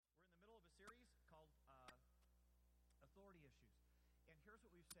here's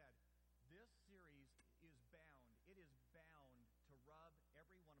what we've said. This series is bound. It is bound to rub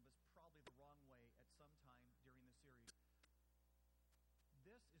every one of us probably the wrong way at some time during the series.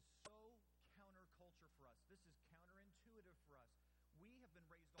 This is so counterculture for us. This is counterintuitive for us. We have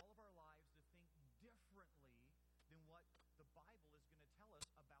been raised all of our lives to think differently than what the Bible is going to tell us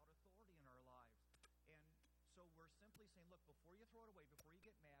about authority in our lives. And so we're simply saying, look, before you throw it away, before you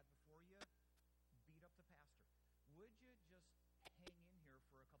get mad, before you beat up the pastor, would you just hang in here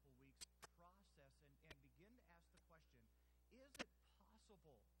for a couple weeks, process, and begin to ask the question, is it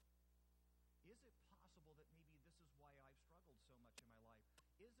possible? Is it possible that maybe this is why I've struggled so much in my life?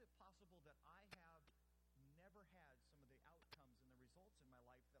 Is it possible that I have never had some of the outcomes and the results in my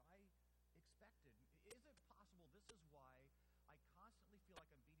life that I expected? Is it possible this is why I constantly feel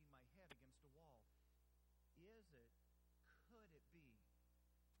like I'm beating my head against a wall? Could it be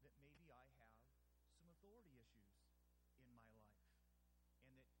that maybe I have some authority issues in my life,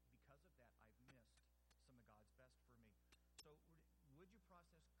 and that because of that I've missed some of God's best for me? So would you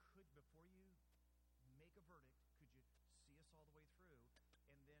process, before you make a verdict, could you see us all the way through,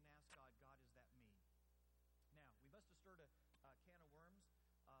 and then ask God, is that me? Now, we must have stirred a can of worms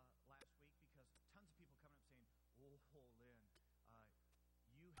last week, because tons of people coming up saying, oh, Lynn,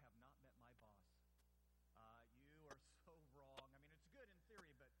 you have not met my boss. You are so wrong. I mean, it's good in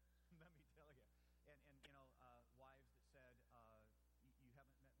theory, but let me tell you. And wives that said, you haven't met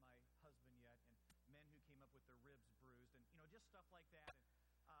my husband yet, and men who came up with their ribs bruised, and, just stuff like that.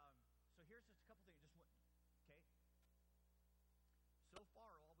 And so here's just a couple things. Okay? So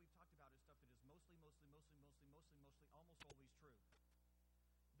far, all we've talked about is stuff that is mostly, almost always true.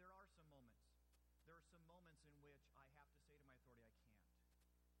 There are some moments. There are some moments in which I have to say to my authority, I can't.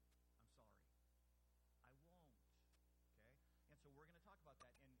 I'm sorry. I won't. Okay? And so we're going to talk about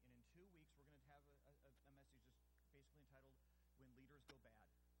that. And in 2 weeks, we're going to have a message just basically entitled, When Leaders Go Bad.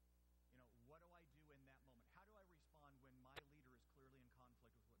 What do I do in that moment? How do I respond when my leader is clearly in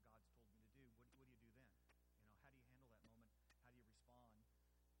conflict with what God's told me to do? What do you do then? How do you handle that moment? How do you respond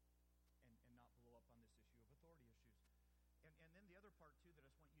and not blow up on this issue of authority issues? And then the other part, too, that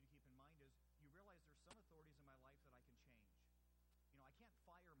I just want you to keep in mind is you realize there's some authorities in my life that I can change. I can't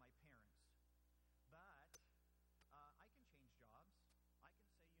fire my parents, but I can change jobs. I can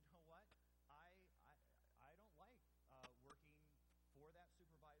say, you know what? I don't like working for that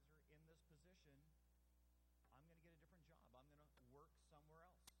supervisor in this position. I'm going to get a different job. I'm going to work somewhere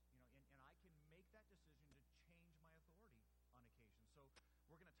else. And I can make that decision to change my authority on occasion. So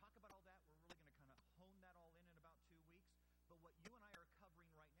we're going to talk about all that. We're really going to kind of hone that all in about 2 weeks. But what you and I are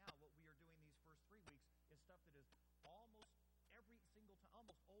covering right now, what we are doing these first 3 weeks, is stuff that is almost every single time,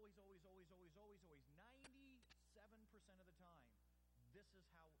 almost always, 97% of the time, this is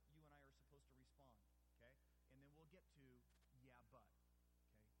how you and I are supposed to respond, okay? And then we'll get to, but, okay,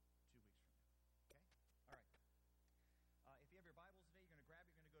 2 weeks from now, okay? All right. If you have your Bibles today,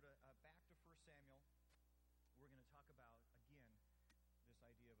 you're going to go to back to 1 Samuel. We're going to talk about, again, this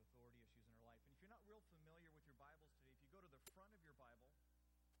idea of authority issues in our life. And if you're not real familiar with your Bibles today, if you go to the front of your Bible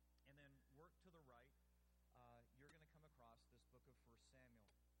and then work to the right, you're going to come across this book of 1 Samuel.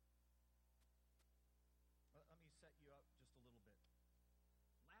 Let me set you up just a little bit.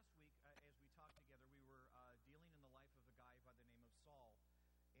 Last week, as we talked together, we were dealing in the life of a guy by the name of Saul.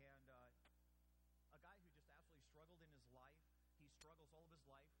 And a guy who just absolutely struggled in his life. He struggles all of his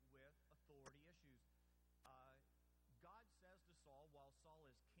life with authority issues. God says to Saul, while Saul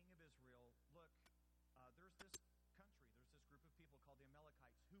is king of Israel, look, there's this country, there's this group of people called the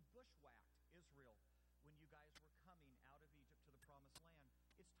Amalekites who bushwhacked Israel when you guys were coming out of Egypt to the promised land.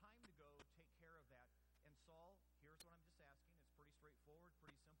 It's time to go take care of that. And Saul, here's what I'm just asking. It's pretty straightforward,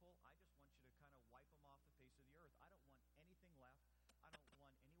 pretty simple. I just want you to kind of wipe them off the face of the earth. I don't want anything left. I don't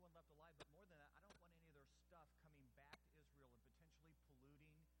want anyone left alive. But more than that, I don't want any of their stuff coming back to Israel and potentially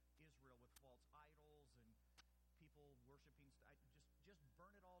polluting Israel with false idols and people worshiping. Just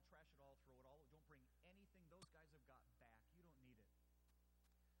burn it all, trash it all, throw it all. Don't bring anything those guys have got back. You don't need it.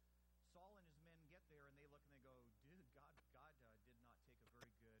 Saul and his men get there and they look and they go, dude, God did not take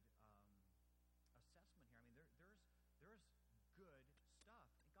a very good assessment here. I mean, there's good stuff.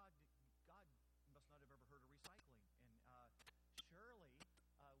 And God must not have ever heard of recycling. And surely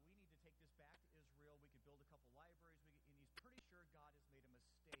we need to take this back to Israel. We could build a couple libraries. And he's pretty sure God has made a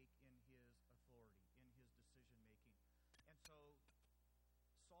mistake in his authority, in his decision-making. And so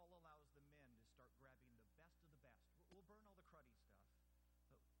Saul allows the men to start grabbing the best of the best. We'll burn all the cruddy stuff.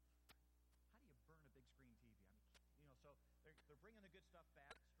 But how do you burn a big screen TV? I mean, so they're bringing the good stuff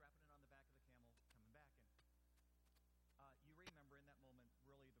back, strapping it on the back of the camel, coming back. And you remember in that moment,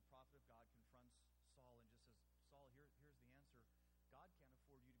 really, the prophet of God confronts Saul and just says, Saul, here's the answer. God God can't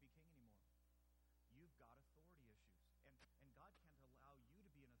afford you to be king anymore. You've got authority issues. And God can't allow you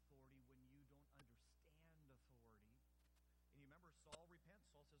to be an authority when you don't understand authority. And you remember Saul repents.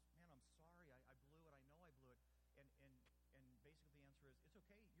 Saul says, man, I'm sorry. I blew it. I know I blew it. And basically the answer is, it's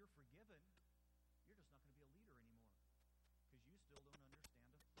okay. You're forgiven. You're just not going to be a leader anymore because you still don't understand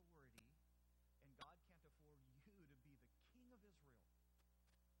authority. And God can't afford you to be the king of Israel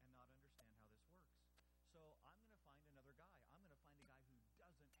and not understand how this works. So I'm going to find another guy. I'm going to find a guy who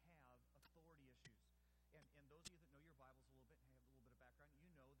doesn't have authority issues. And those of you that know your Bibles a little bit and have a little bit of background,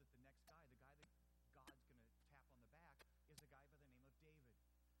 you know that the next guy, the guy that God's going to tap on the back, is a guy by the name of David.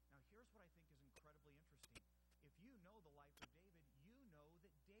 Now, here's what I think is incredibly interesting. If you know the life of David, you know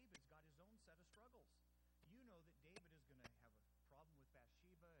that David's got his own set of struggles. You know that David is going to have a problem with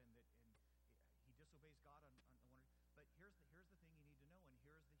Bathsheba and he disobeys God on one. But here's the thing you need to know, and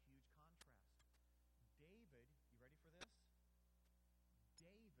here's the huge contrast. David, you ready for this?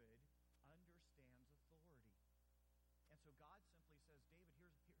 David understands authority. And so God simply says, David,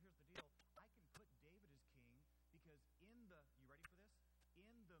 here's the deal. I can put David as king because you ready for this?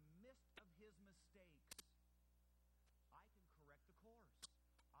 In the midst of his mistakes, I can correct the course.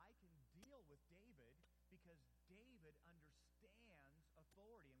 I can deal with David because David understands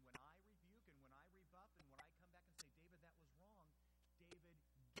authority. And when I rebuke and when I rebuff and when I come back and say, David, that was wrong, David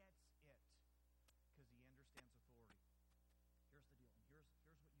gets it because he understands authority. Here's the deal. And here's what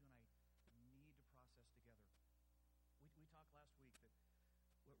you and I need to process together. We talked last week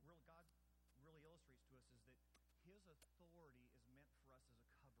that what God really illustrates to us is that his authority is meant for us as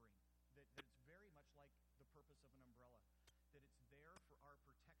a covering. That it's very much like the purpose of an umbrella. That it's there for our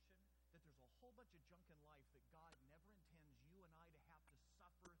protection. That there's a whole bunch of junk in life that God never intends you and I to have to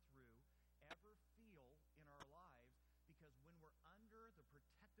suffer through, ever feel in our lives, because when we're under the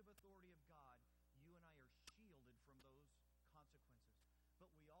protective authority of God, you and I are shielded from those consequences. But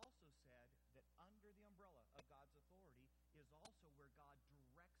we also said that under the umbrella of God's authority is also where God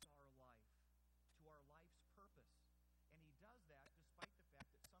directs our life to our life's purpose. And he does that despite the fact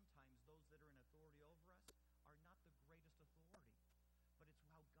that sometimes those that are in authority over us are not the greatest authority. But it's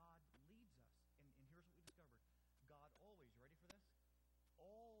how God leads us. And here's what we discovered. God always, you ready for this?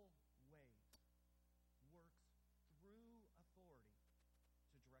 Always works through authority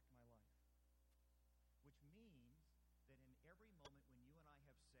to direct my life. Which means that in every moment when you and I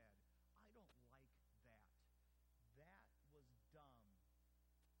have said, I don't like that. That was dumb.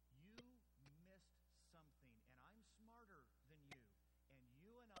 You missed something, and I'm smarter than you. And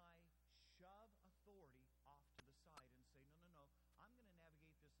you and I shove authority off to the side and say, no, I'm going to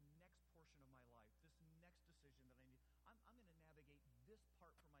navigate this next portion of my life, this next decision that I need. I'm going to navigate this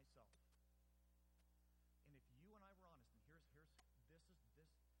part for myself. And if you and I were honest, and if this sinks in,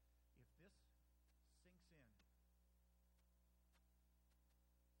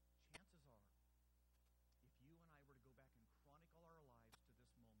 chances are, if you and I were to go back and chronicle our lives to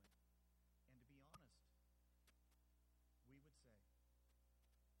this moment, and to be honest, we would say,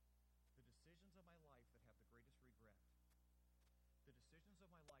 the decisions of my life that have the greatest regret, the decisions of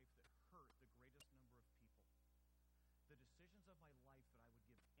my life that hurt the greatest number of people, the decisions of my life that I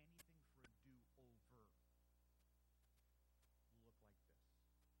would give anything for a do-over, look like this.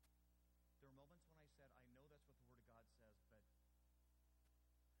 There are moments when I said, I know that's what the Word of God says, but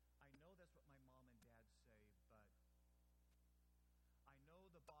I know that's what my mom and dad say, but I know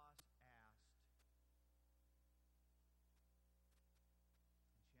the boss asked. And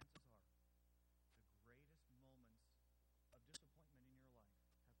chances are, the greatest moments of disappointment in your life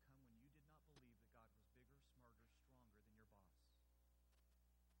have come when you did not believe that God was bigger, smarter, stronger than your boss,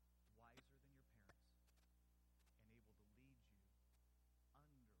 wiser than your parents, and able to lead you under the authority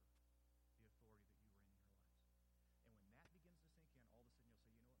that you were in your lives. And when that begins to sink in, all of a sudden you'll say, you know what,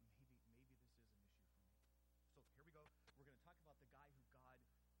 maybe this is an issue for me. So here we go. We're going to talk about the guy who God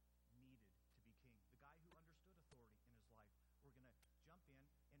needed to be king, the guy who understood authority in his life. We're going to jump in,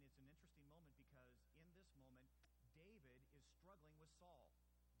 and it's an interesting moment because in this moment, David is struggling with Saul.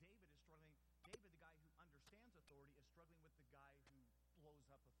 David, the guy who understands authority, is struggling with the guy who blows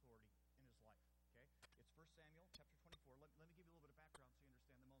up authority in his life. Okay? It's 1 Samuel chapter 24. Let me give you a little bit of background so you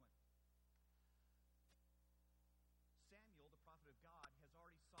understand the moment. Samuel, the prophet of God, has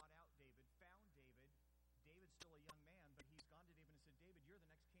already sought out David, found David. David's still a young man, but he's gone to David and said, David, you're the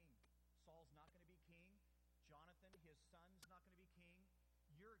next king. Saul's not going to be king. Jonathan, his son's not going to be king.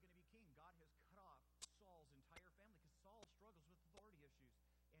 You're going to be king. God has cut off Saul's entire family because Saul struggles with authority issues.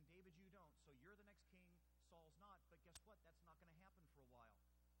 And David, you don't. So you're the next king. Saul's not. But guess what? That's not going to happen for a while.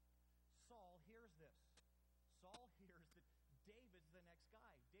 Saul hears this. Saul hears that David's the next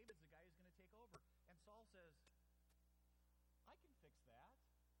guy. David's the guy who's going to take over. And Saul says, I can fix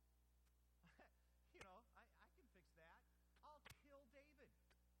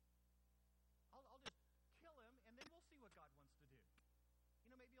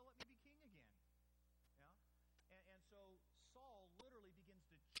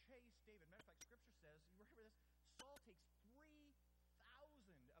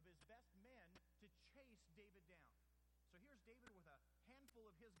David down. So here's David with a handful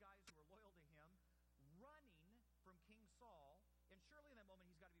of his guys who are loyal to him, running from King Saul. And surely in that moment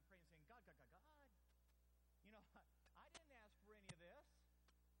he's got to be praying, saying, God, God, God, God. You know, I didn't ask for any of this.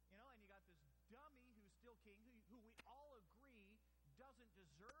 You know, and you got this dummy who's still king, who we all agree doesn't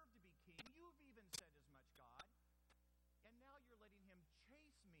deserve to be king. You've even said as much, God. And now you're letting him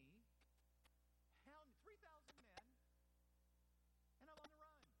chase me, hound 3,000 men, and I'm on the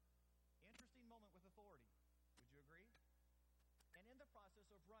run. Interesting moment with authority. Would you agree? And in the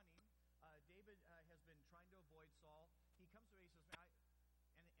process of running, David has been trying to avoid Saul. He comes to me, he says,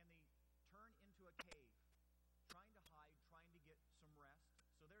 man, and they turn into a cave, trying to hide, trying to get some rest.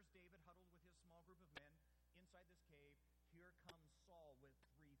 So there's David huddled with his small group of men inside this cave. Here comes Saul with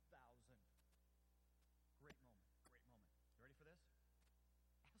 3,000. Great moment, great moment. You ready for this?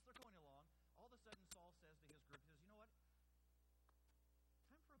 As they're going along, all of a sudden Saul says to his group, he says, you know what?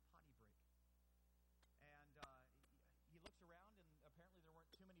 Time for a potty break. And he looks around, and apparently there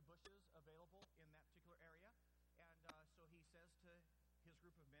weren't too many bushes available in that particular area. And so he says to his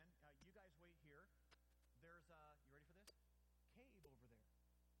group of men, you guys wait here. There's you ready for this? Cave over there.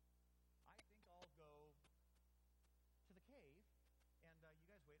 I think I'll go to the cave, and you guys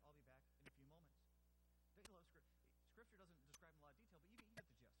wait. I'll be back in a few moments. Don't you love Scripture? Scripture doesn't describe in a lot of detail, but you get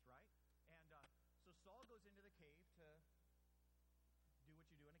the gist, right? And so Saul goes into the cave to do what you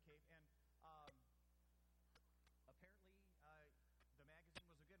do in a cave, and apparently the magazine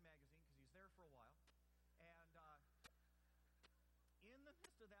was a good magazine because he's there for a while. And in the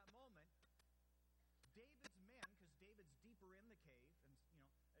midst of that moment, David's men, because David's deeper in the cave, and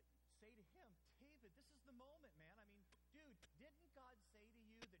say to him, David, this is the moment, man. I mean, dude, didn't God say to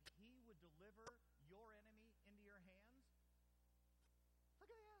you that he would deliver your enemy into your hands? Look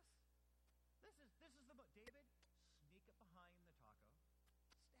at this. This is the moment. David, sneak up behind the taco,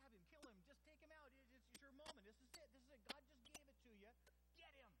 stab him, kill him, just take him out. It's your moment. This is it. God just gave it to you.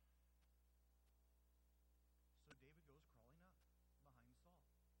 Get him. So David goes crawling up behind Saul.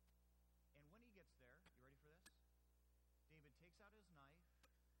 And when he gets there, you ready for this? David takes out his knife,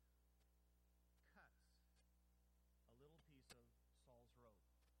 cuts a little piece of Saul's robe,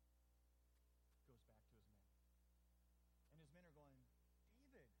 goes back to his men. And his men are going,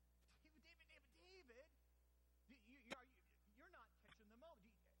 David, you're not catching the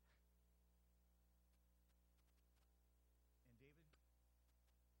moment. And David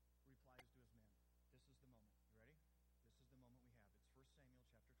replies to his men, this is the moment. You ready? This is the moment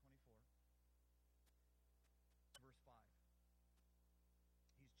we have. It's 1 Samuel chapter 24, verse 5.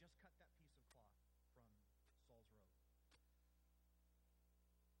 He's just cut that piece of cloth from Saul's robe.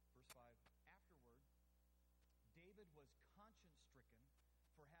 Verse 5, afterward, David was conscience-stricken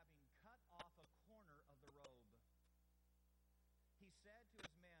for having cut off a corner of the robe. He said to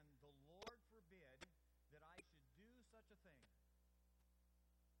his men, the Lord forbid that I should do such a thing to my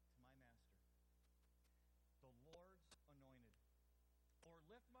master, the Lord's anointed, or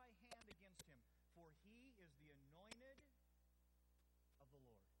lift my hand against him, for he is the anointed of the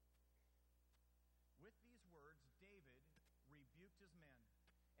Lord. With these words, David rebuked his men,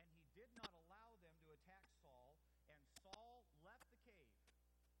 and he did not allow them to attack Saul, and Saul left the cave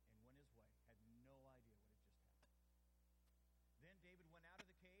and went his way, had no idea what had just happened. Then David went out of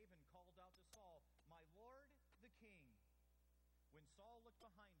the cave and called out to Saul, my lord, the king. When Saul looked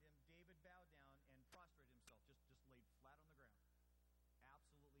behind him, David bowed down and prostrated himself, just laid flat on the ground.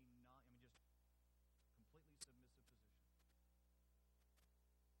 Absolutely not, just completely submissive position.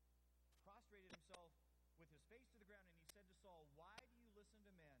 Prostrated himself with his face to the ground, and he said to Saul, why do you listen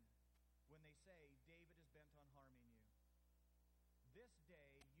to men when they say David is bent on harming you? This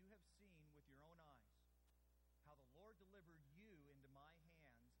day you have seen with your own eyes how the Lord delivered you into my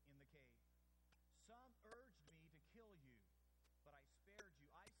hands in the cave. Some urged me to kill you, but I spared you.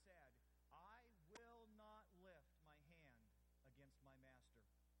 I said, I will not lift my hand against my master,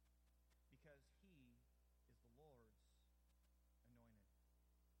 because he is the Lord's anointed.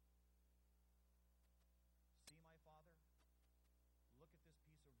 See, my father, look at this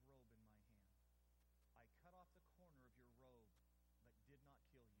piece of robe in my hand. I cut off the corner of your robe, but did not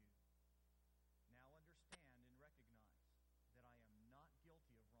kill you. Now understand and recognize that I am not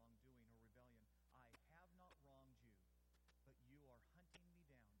guilty of wrongdoing or rebellion. I have not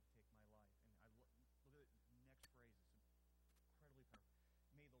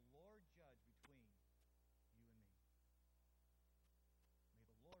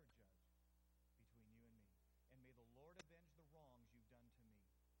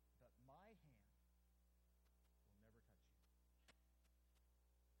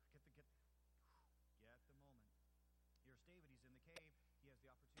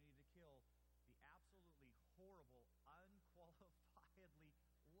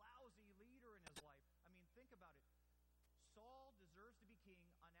Saul deserves to be king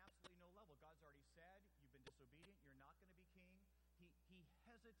on absolutely no level. God's already said, you've been disobedient, you're not going to be king. He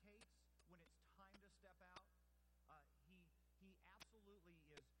hesitates when it's time to step out. He absolutely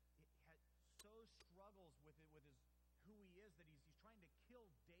so struggles with it, with his who he is, that he's trying to kill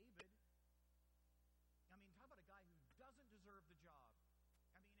David. I mean, talk about a guy who doesn't deserve the job.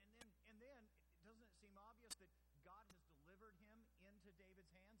 I mean, and then doesn't it seem obvious that God has delivered him into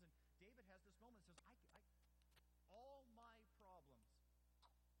David's hands? And David has this moment and says, all my problems,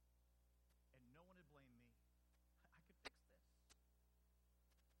 and no one would blame me. I could fix this.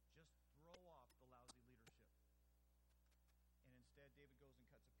 Just throw off the lousy leadership. And instead, David goes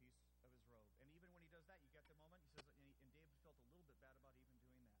and cuts a piece of his robe. And even when he does that, you get the moment, he says, and David felt a little bit bad about even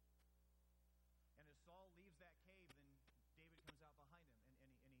doing that. And as Saul leaves that cave, then David comes out behind him,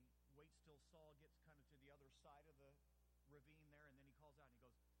 and he waits till Saul gets kind of to the other side of the ravine there, and then he calls out and he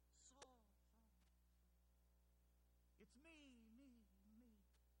goes, Saul, it's me, David.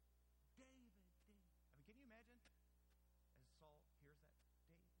 I mean, can you imagine as Saul hears that?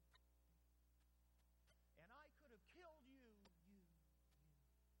 David. And I could have killed you.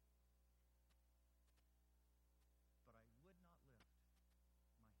 But I would not lift my hand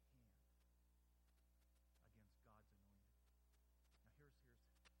against God's anointed. Now here's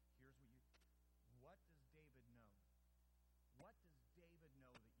what does David know? What does David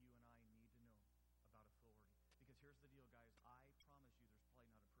know that you and I need to know about authority? Because here's the deal, guys. I promise you there's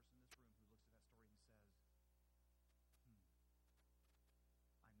probably not a person in this room who looks at that story and says,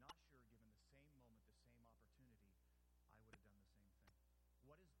 I'm not sure, given the same moment, the same opportunity, I would have done the same thing.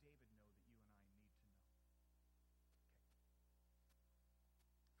 What does David know that you and I need to know? Okay.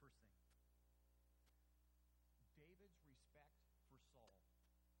 First thing. David's respect for Saul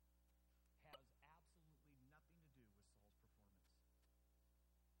has absolutely nothing to do with Saul's performance.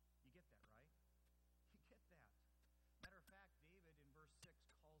 You get that, right? You get that. Matter of fact, David in verse 6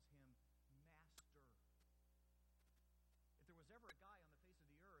 calls him master. If there was ever a guy on the face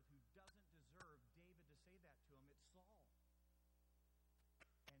of the earth who doesn't deserve David to say that to him, it's Saul.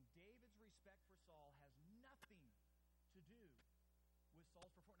 And David's respect for Saul has nothing to do with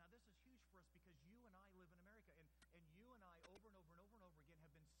Saul's performance. Now, this is huge for us because you and I live in America, and you and I over and over and over and over again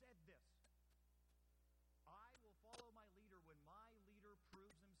have been said this. I will follow my leader when my leader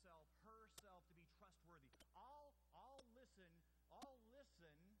proves herself to be trustworthy. I'll listen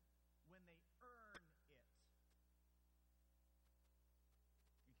when they earn it.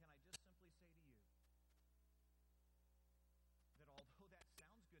 And can I just simply say to you that although that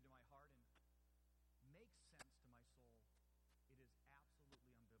sounds good to my heart and makes sense to my soul, it is absolutely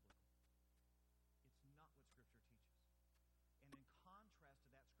unbiblical. It's not what Scripture teaches. And in contrast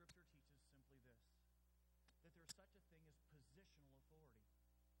to that, Scripture teaches simply this, that there's such a thing as positional authority.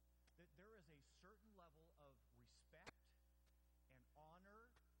 That there is a certain level of respect and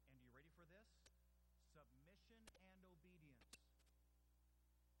honor, and are you ready for this? Submission and obedience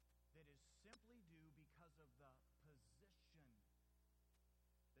that is simply due because of the position that someone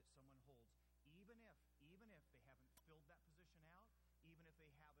holds. Even if they haven't filled that position out, even if they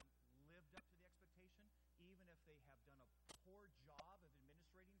haven't lived up to the expectation, even if they have done a poor job of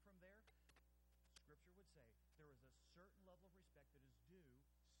administrating from there, Scripture would say there is a certain level of respect that is due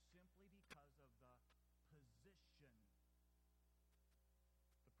simply because of the position the person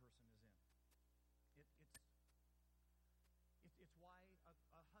is in. It's why a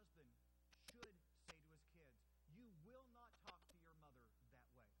husband should say to his kids, you will not talk to your mother that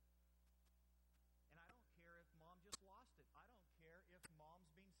way. And I don't care if mom just lost it. I don't care if mom's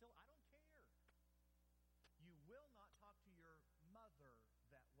being silly. I don't care. You will not talk to your mother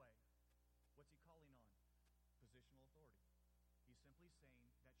that way. What's he calling on? Positional authority. He's simply saying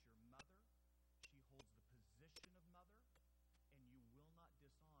that's your mother. She holds the position of mother, and you will not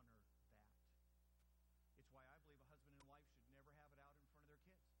dishonor that. It's why I believe a husband and wife should never have it out in front of their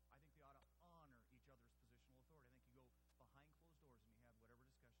kids. I think they ought to honor each other's positional authority. I think you go behind closed doors and you have whatever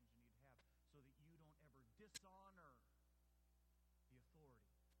discussions you need to have so that you don't ever dishonor the authority,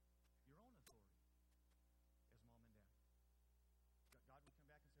 your own authority, as mom and dad. God would come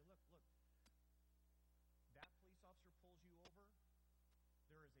back and say, look, that police officer pulls you over,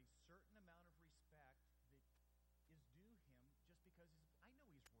 there is a certain amount of respect that is due him just because I know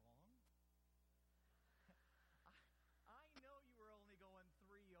he's wrong. I know you were only going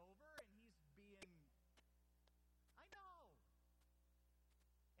 3 over and he's being... I know.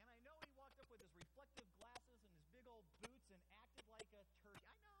 And I know he walked up with his reflective glasses and his big old boots and acted like a turkey.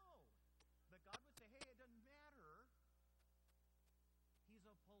 I know. But God would say, hey, it doesn't matter. He's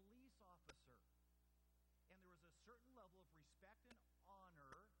a police officer. And there is a certain level of respect and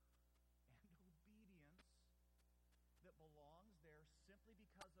honor and obedience that belongs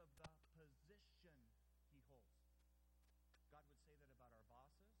God would say that about our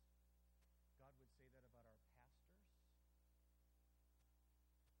bosses. God would say that about our pastors,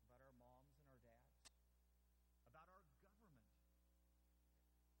 about our moms and our dads, about our government.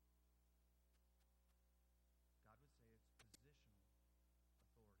 God would say it's positional authority.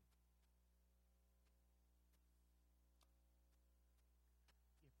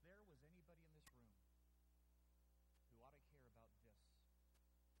 If there was anybody in this room who ought to care about this,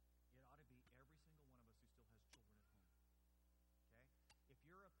 it ought to be every single one of us who still has children at home. Okay? If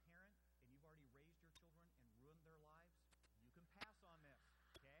you're a parent and you've already raised your children and ruined their lives, you can pass on this.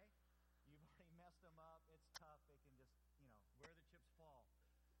 Okay? You've already messed them up. It's tough. They can just, where the chips fall.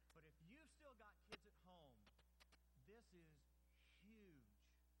 But if you've still got kids at home, this is huge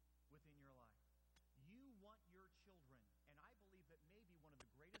within your life. You want your children, and I believe that maybe one of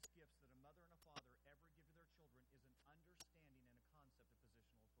the greatest gifts that a mother and a father ever give to their children is an understanding and a concept of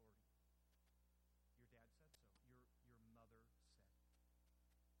positional authority. Your dad said so. Your mother said positional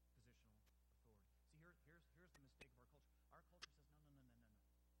authority. See, here's the mistake of our culture. Our culture says, no.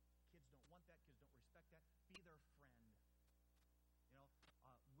 Kids don't want that. Kids don't respect that. Be their friend.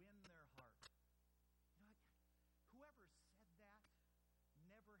 Win their heart. You know what? Whoever said that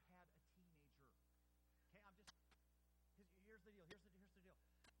never had a teenager. Okay, here's the deal. Here's the deal.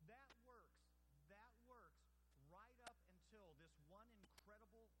 That works right up until this one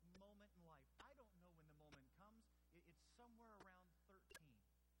incredible moment in life. I don't know when the moment comes. It's somewhere around 13.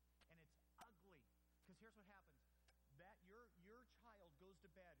 And it's ugly. Because here's what happens. That your child goes to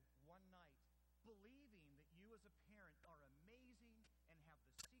bed one night believing that you as a parent are amazing and have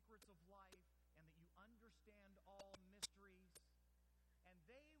the secrets of life and that you understand all mysteries. And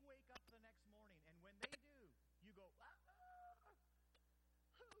they wake up the next morning, and when they do, you go,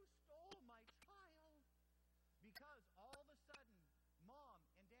 who stole my child? Because all of a sudden, Mom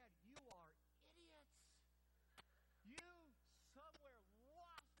and Dad, you are idiots. You somewhere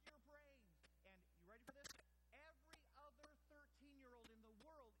lost your brains. And you ready for this? Every other 13-year-old in the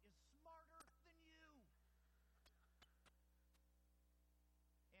world is smarter than you.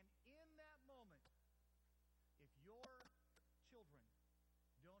 And in that moment, if your children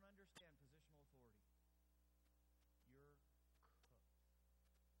don't understand positional authority, you're cooked.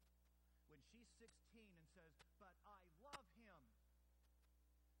 When she's 16 and says, but I love him,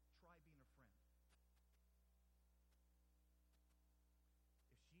 try being a friend.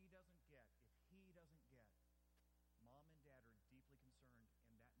 If he doesn't get, Mom and Dad are deeply concerned,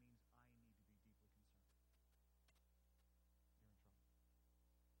 and that means I need to be deeply concerned. You're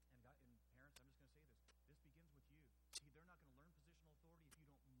in trouble. And parents, I'm just going to say this. This begins with you. See, they're not going to learn positional authority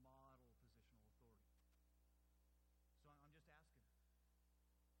if you don't model positional authority. So I'm just asking.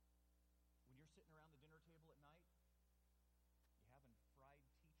 When you're sitting around the dinner table at night,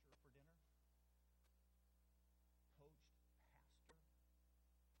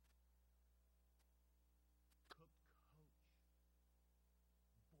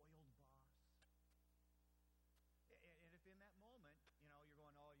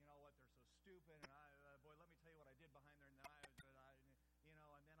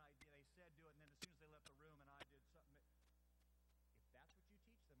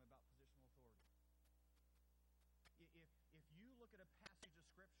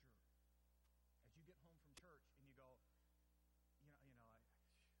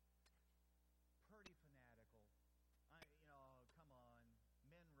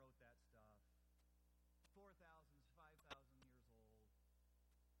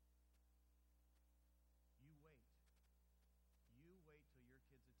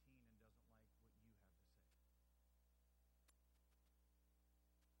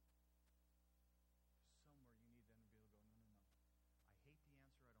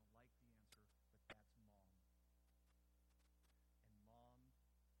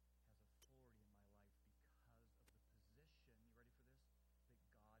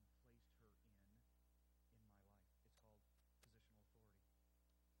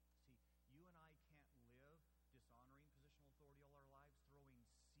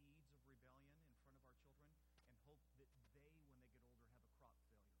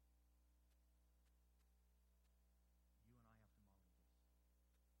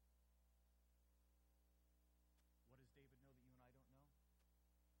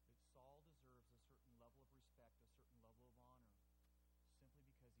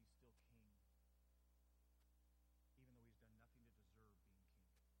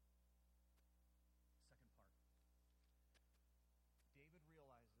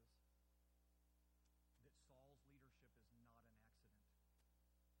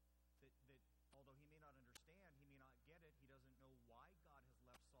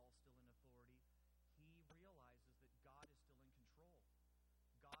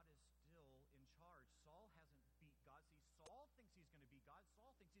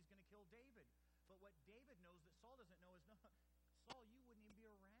 But what David knows that Saul doesn't know is, no, Saul, you wouldn't even be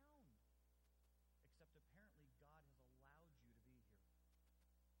around. Except apparently God has allowed you to be here.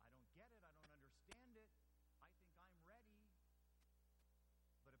 I don't get it. I don't understand it. I think I'm ready.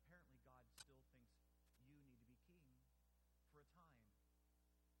 But apparently God still thinks you need to be king for a time.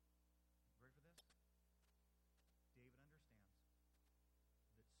 Ready for this? David understands that Saul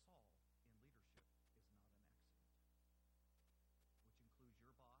in leadership is not an accident, which includes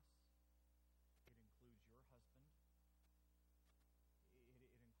your boss. It includes your husband. It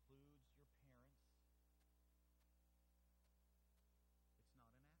includes your parents. It's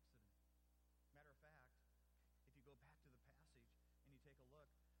not an accident. Matter of fact, if you go back to the passage and you take a look,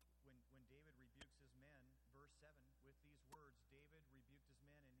 when David rebukes his men, verse 7, with these words, David rebuked his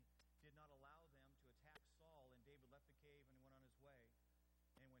men and did not allow them to attack Saul, and David left the cave and went on his way.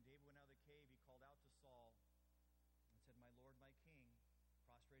 And when David went out of the cave, he called out to Saul and said, "My lord, my king,"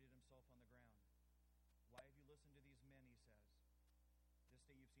 prostrated himself on the ground. "Why have you listened to these men?" he says. "This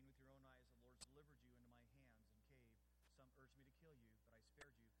day you've seen with your own eyes the Lord's delivered you into my hands and cave. Some urged me to kill you, but I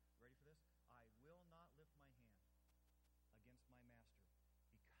spared you." Ready for this? "I will not lift my hand against my master, because he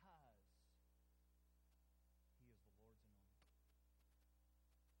is the Lord's anointed."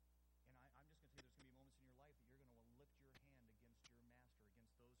 And I'm just going to tell you, there's going to be moments in your life that you're going to lift your hand against your master,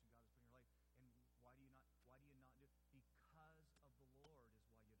 against those who God has put in your life. And why do you not do it? Because of the Lord is why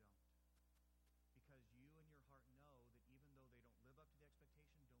you don't. Because you in your heart know that even though they don't live up to the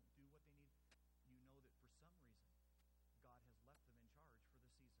expectation, don't do what they need, you know that for some reason God has left them in charge for the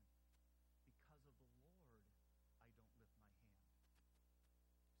season. Because of the Lord, I don't lift my hand.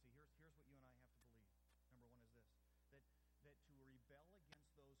 See, here's what you and I have to believe. Number one is this, that to rebel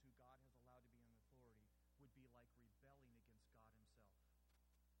against those who God has allowed to be in authority would be like rebelling against God himself.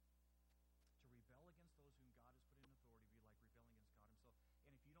 To rebel against those whom God has put in authority would be like rebelling against God himself.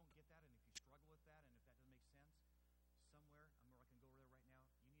 And if you don't get that, and if you struggle with that, and if that doesn't make sense, somewhere, I can go over there right now,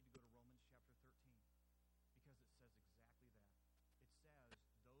 you need to go to Romans chapter 13, because it says exactly that. It says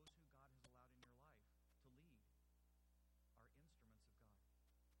those who God has allowed in your life to lead are instruments of God for you.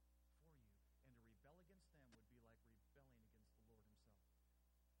 And to rebel against them would be like rebelling against the Lord himself.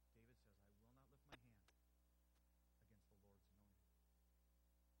 David says, "I will not lift my hand against the Lord's anointed."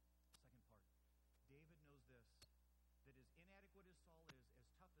 Second part, David knows this, that as inadequate as Saul is, as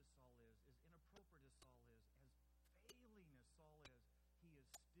tough as Saul is, as inappropriate as Saul is, as failing as Saul is, he is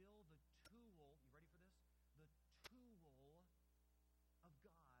still the tool, you ready for this? The tool of God.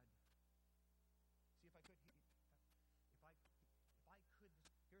 See, if I could,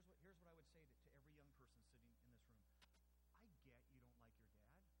 here's what I would say to every young person sitting in this room. I get you don't like your dad.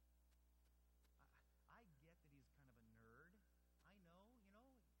 I get that he's kind of a nerd. I know, he wears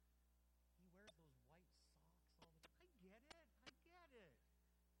those white socks all the time. I get it.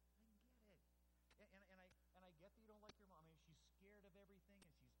 And I get that you don't like your mom. I mean, she's scared of everything,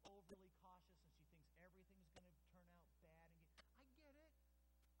 and she's overly cautious, and she thinks everything's going to turn out bad. I get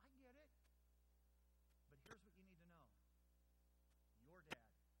it. But here's what you need to know. Your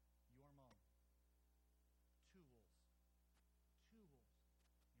dad, your mom, tools. You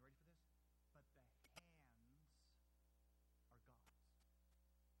ready for this? But the hands are God's.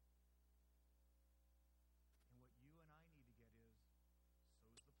 And what you and I need to get is,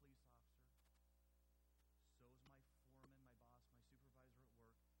 so's the police officer, so's my foreman, my boss, my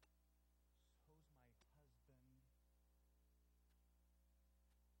supervisor at work.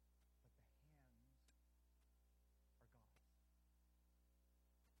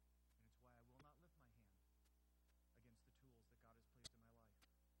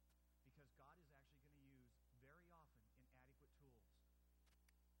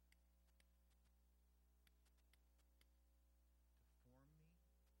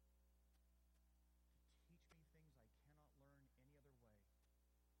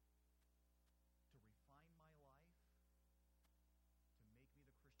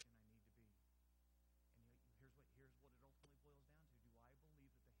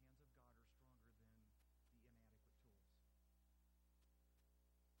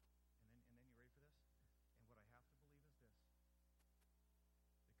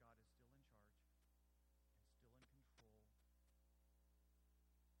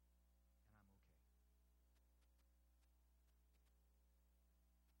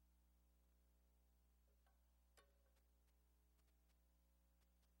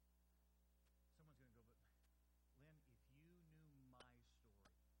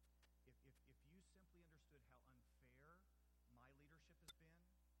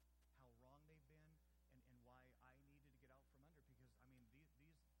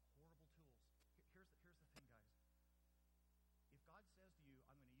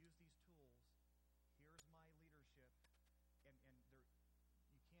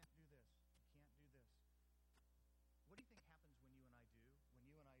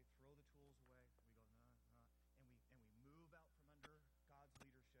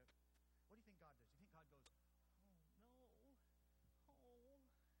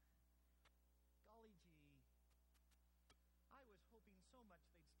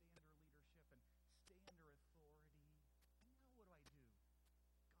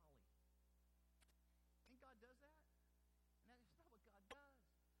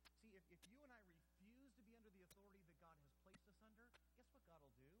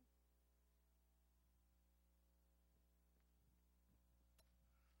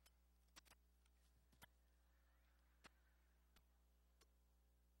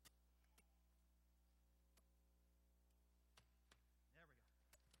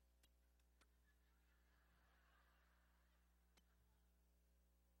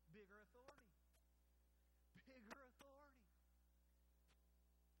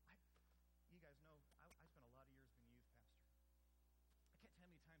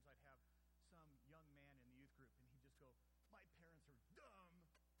 go, my parents are dumb.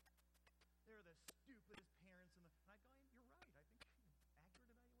 They're the stupidest parents in the... And I go, you're right. I think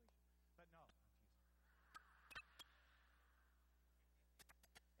accurate evaluation. But no,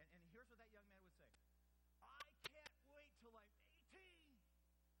 and here's what that young man would say. I can't wait till I'm 18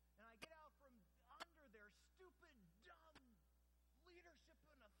 and I get out from under their stupid, dumb leadership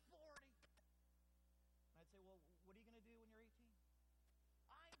and authority. And I'd say, well, what are you going to do when you're 18?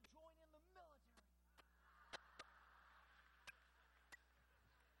 I'm joining the military.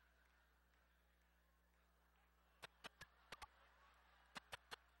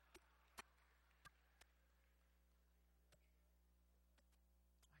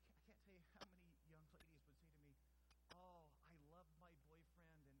 I can't tell you how many young ladies would say to me, oh, I love my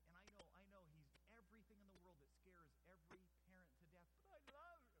boyfriend, and I know he's everything in the world that scares every parent to death, but I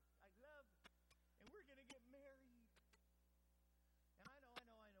love him, and we're going to get married. And I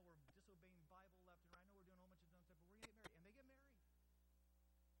know, we're disobeying Bible left and right. I know we're doing a whole bunch of dumb stuff, but we're going to get married. And they get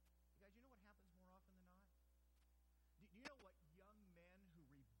married. You guys, you know what happens more often than not? Do you know what young men who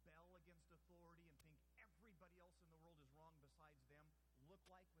rebel against authority and think everybody else in the world is wrong besides them look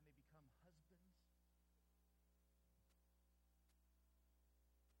like when they become husbands? And I'm just going to say, guys,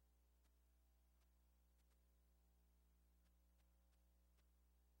 you're sitting under a big umbrella right now. It may be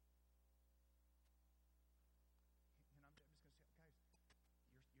because you had authority issues. And God just said, look, if you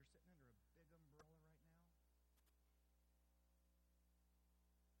won't let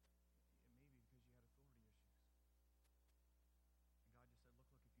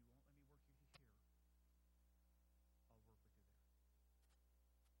me work you here, I'll work with you there.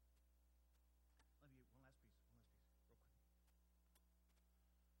 Let me one last piece, real quick.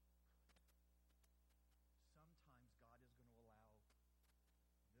 Sometimes God is going to allow this authority to be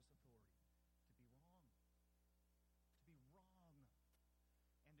wrong.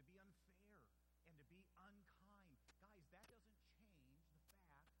 And to be unfair, and to be unkind. Guys, that doesn't change the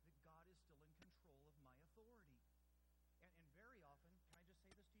fact that God is still in control of my authority. And very often, can I just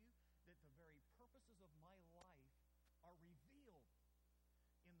say this to you? That the very purposes of my life are revealed